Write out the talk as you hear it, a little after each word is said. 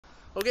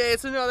Okay,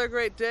 it's another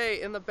great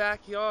day in the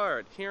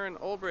backyard here in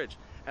Old Bridge,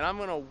 and I'm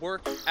gonna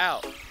work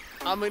out.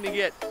 I'm gonna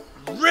get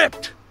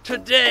ripped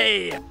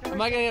today.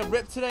 Am I gonna get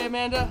ripped today,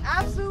 Amanda?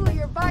 Absolutely,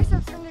 your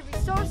biceps are gonna be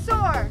so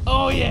sore.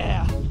 Oh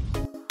yeah.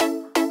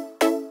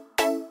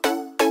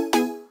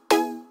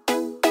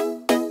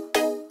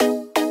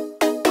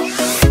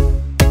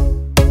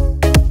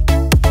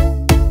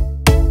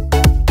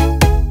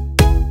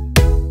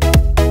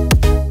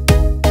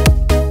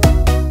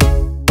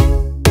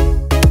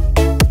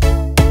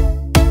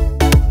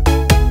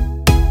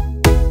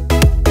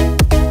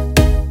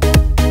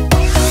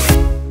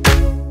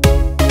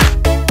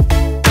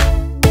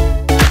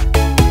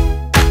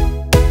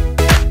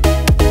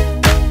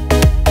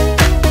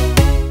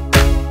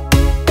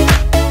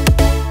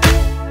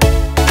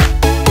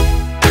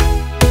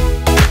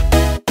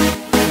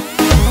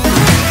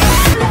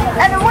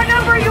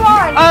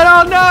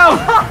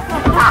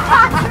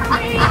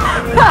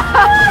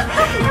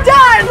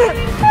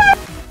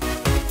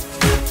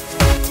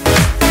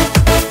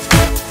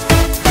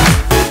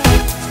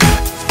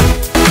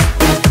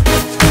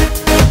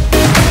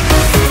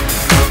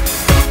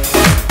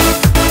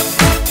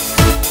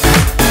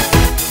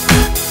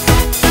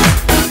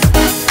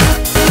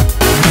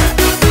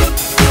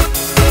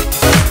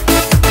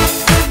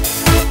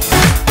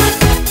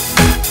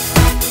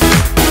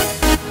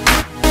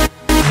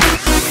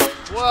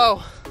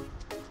 Whoa,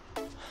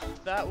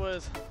 that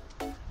was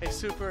a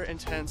super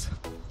intense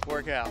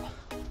workout.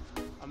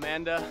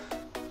 Amanda,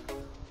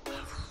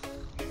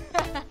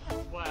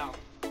 wow.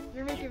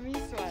 You're making me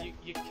sweat.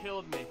 You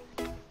killed me.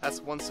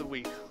 That's once a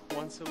week that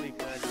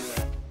I do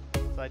that.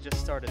 So I just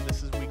started,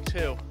 this is week 2.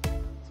 So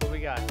what we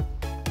got?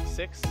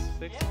 Six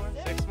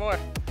more?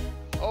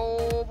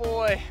 Oh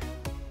boy,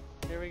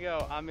 here we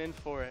go, I'm in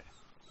for it.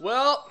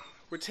 Well,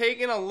 we're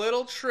taking a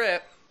little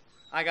trip.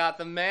 I got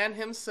the man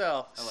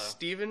himself, hello.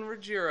 Steven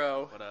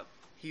Ruggiero. What up?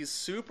 He's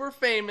super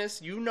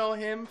famous. You know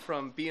him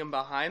from being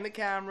behind the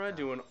camera,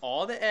 doing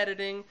all the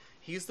editing.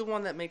 He's the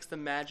one that makes the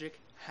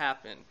magic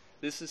happen.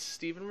 This is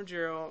Steven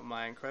Ruggiero,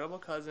 my incredible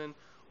cousin.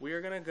 We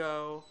are gonna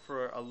go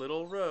for a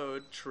little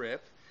road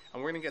trip,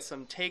 and we're gonna get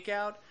some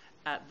takeout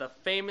at the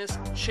famous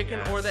chicken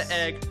or the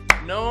egg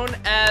known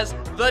as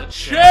the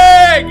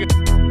Chegg!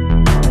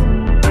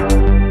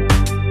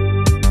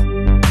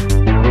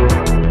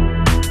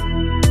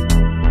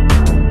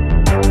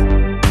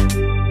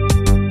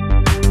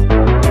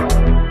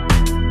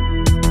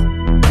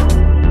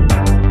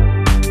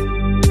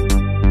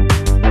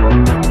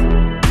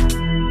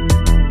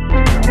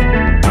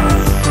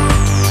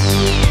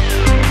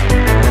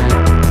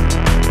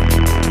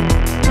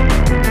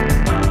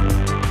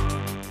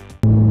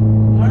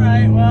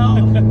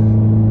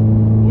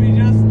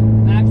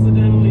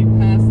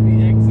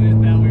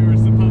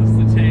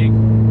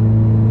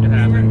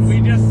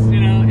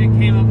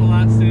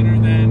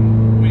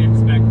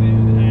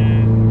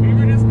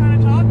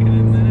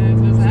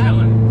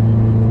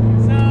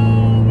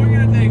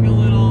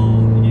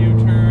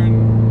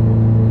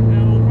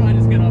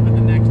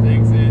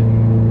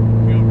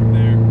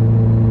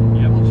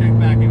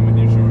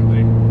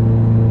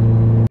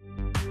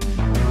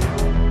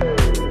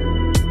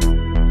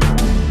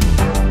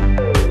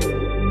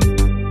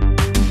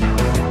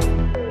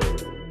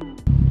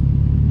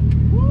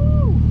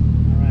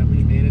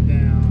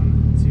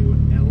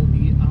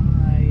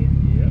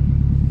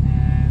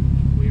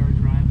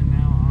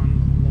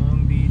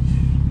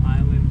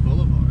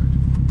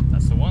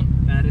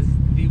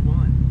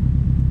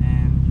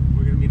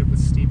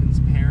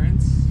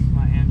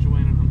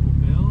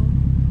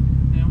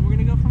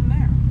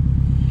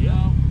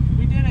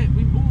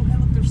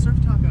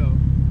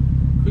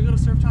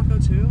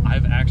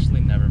 I've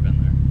actually never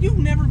been there. You've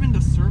never been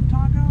to Surf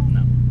Taco?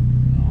 No.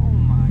 Oh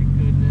my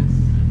goodness.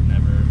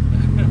 Never.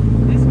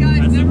 This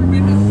guy's never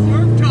been to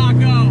Surf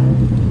Taco.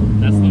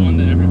 That's the one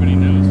that everybody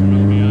knows from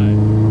LBI.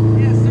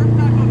 Yeah, Surf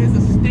Taco is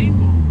a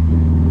staple.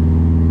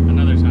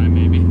 Another time,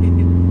 maybe.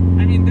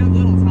 I mean, they're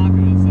little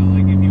tacos, so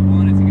like if you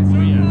wanted to get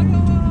Surf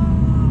Taco.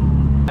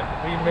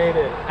 We made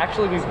it.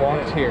 Actually, we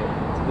walked here.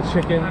 The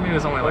chicken. I mean, it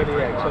was only like 3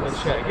 to the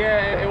Chegg.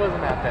 Yeah, it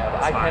wasn't that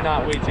bad. I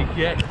cannot wait to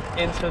get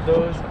into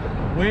those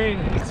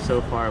wings.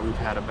 So far, we've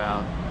had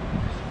about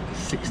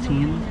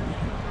 16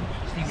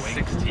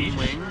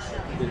 wings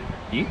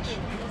each.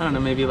 I don't know,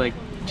 maybe like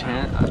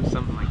 10,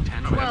 something like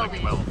 10. 12.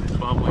 Like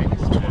 12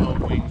 wings.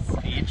 12 wings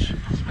each.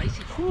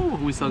 Whew,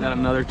 we still got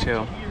another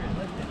 2.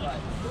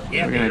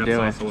 Yeah, we're gonna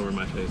do it. Sauce all over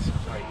my face.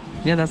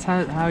 Yeah, that's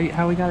how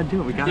we gotta do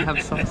it. We gotta have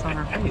sauce on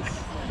our face.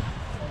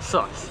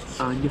 Sauce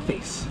on your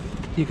face.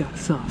 You got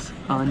sauce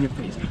on your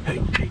face.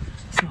 Hey, hey,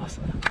 sauce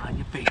on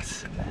your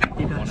face.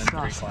 You got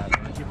sauce on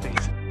your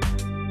face.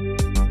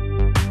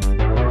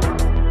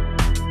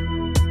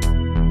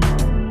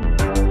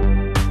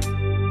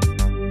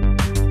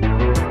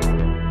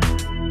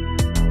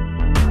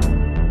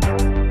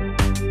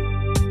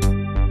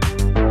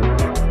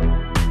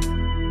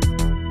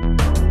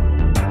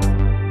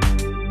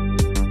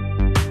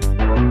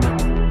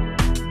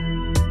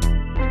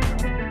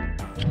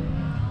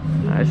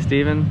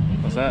 Steven,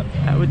 What's that?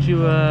 how would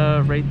you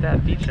rate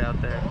that beach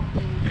out there?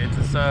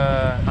 It's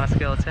On a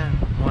scale of 10.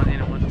 1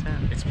 to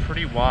 10. it's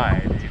pretty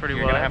wide. Pretty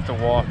You're wide. gonna have to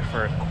walk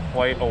for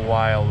quite a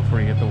while before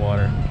you hit the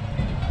water.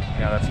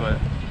 Yeah,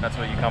 that's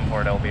what you come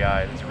for at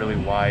LBI. It's really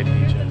wide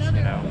beaches,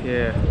 you know.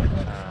 Yeah.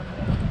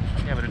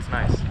 Yeah, but it's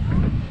nice. I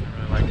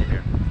really like it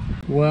here.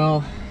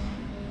 Well,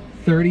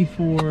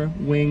 34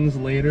 wings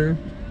later.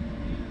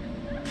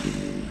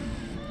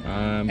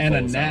 And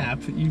a nap.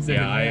 You took a Yeah,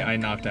 nap. I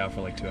knocked out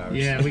for like 2 hours.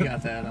 Yeah, we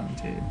got that on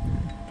tape.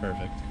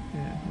 Perfect.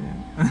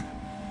 Yeah.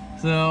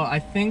 So I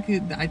think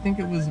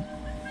it was,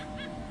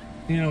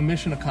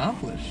 mission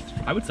accomplished.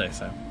 I would say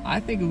so. I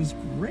think it was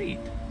great.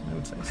 I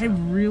would say I so.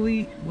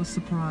 really was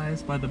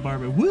surprised by the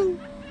Barba-Woo.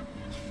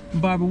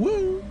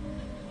 Barba-Woo.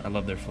 I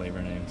love their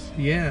flavor names.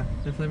 Yeah,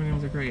 their flavor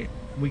names are great.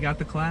 We got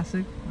the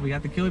classic. We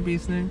got the killer bee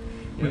sting.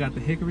 We Yep. got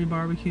the hickory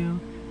barbecue.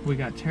 We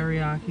got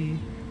teriyaki.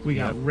 We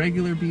got Yep.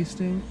 regular bee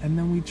sting, and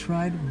then we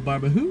tried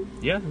Barba-Woo.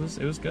 Yeah, it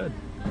was good.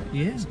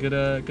 Yeah. It's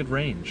good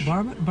range.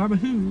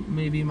 Barba-Woo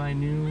may be my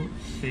new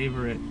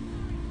favorite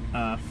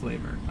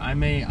flavor. I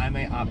may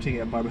opt to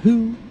get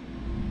Barba-Woo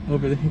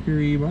over the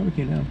hickory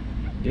barbecue now.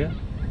 Yeah,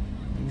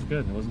 it was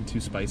good. It wasn't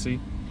too spicy.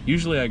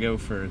 Usually I go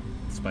for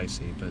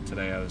spicy, but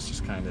today I was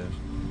just kind of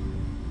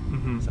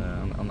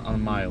on the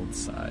mild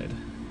side,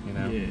 you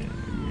know? Yeah.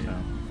 So,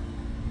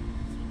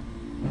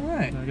 All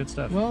right. good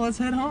stuff. Well, let's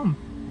head home.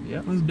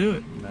 Yeah, Let's do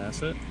it.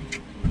 that's it.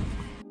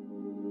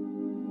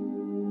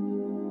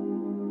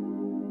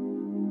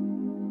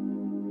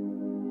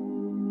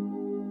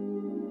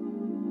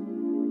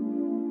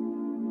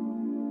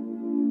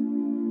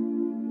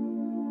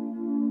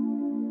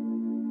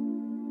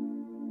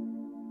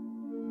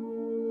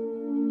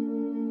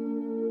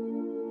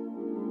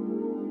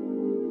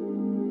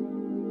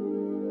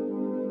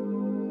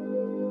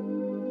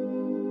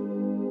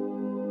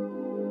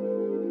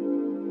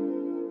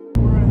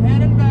 We're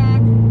heading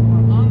back.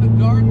 We're on the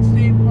Garden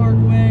State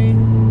Parkway.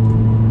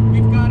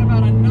 We've got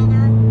about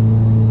another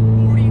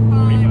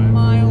 45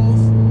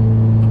 miles,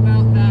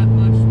 about that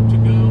much to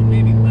go,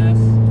 maybe less.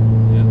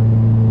 Yeah.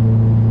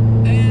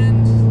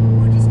 And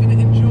we're just gonna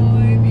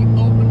enjoy the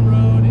open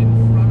road in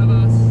front of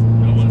us.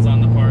 No one's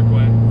on the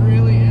parkway.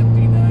 Really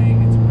empty night.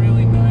 It's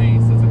really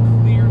nice. It's a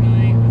clear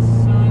night. The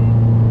sun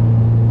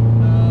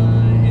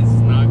is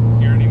It's not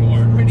here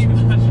anymore. pretty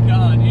much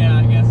gone. Yeah,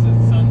 I guess the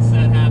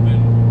sunset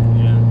happened.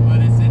 Yeah. But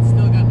it's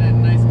still got that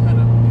nice kind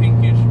of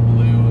pinkish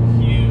blue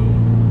hue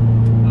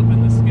up in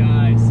the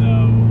sky, so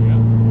Yeah.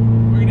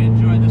 we're gonna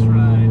enjoy this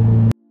ride.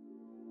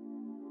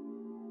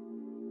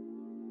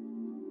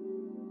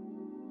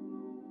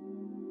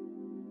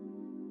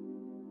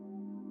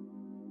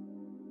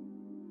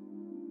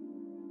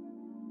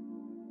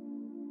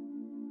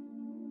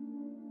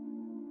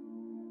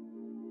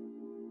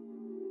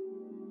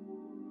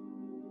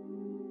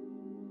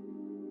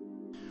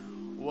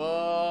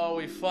 Whoa,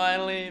 we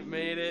finally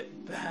made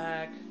it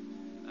back.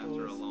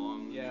 After a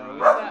long Yeah,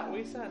 drive.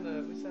 we sat in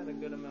a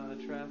good amount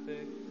of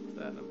traffic,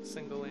 sat in a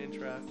single lane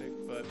traffic,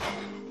 but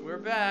we're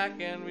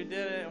back and we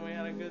did it and we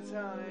had a good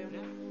time. Yeah.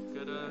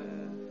 Good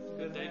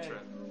Good day night.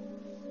 trip.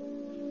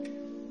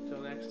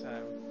 Till next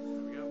time.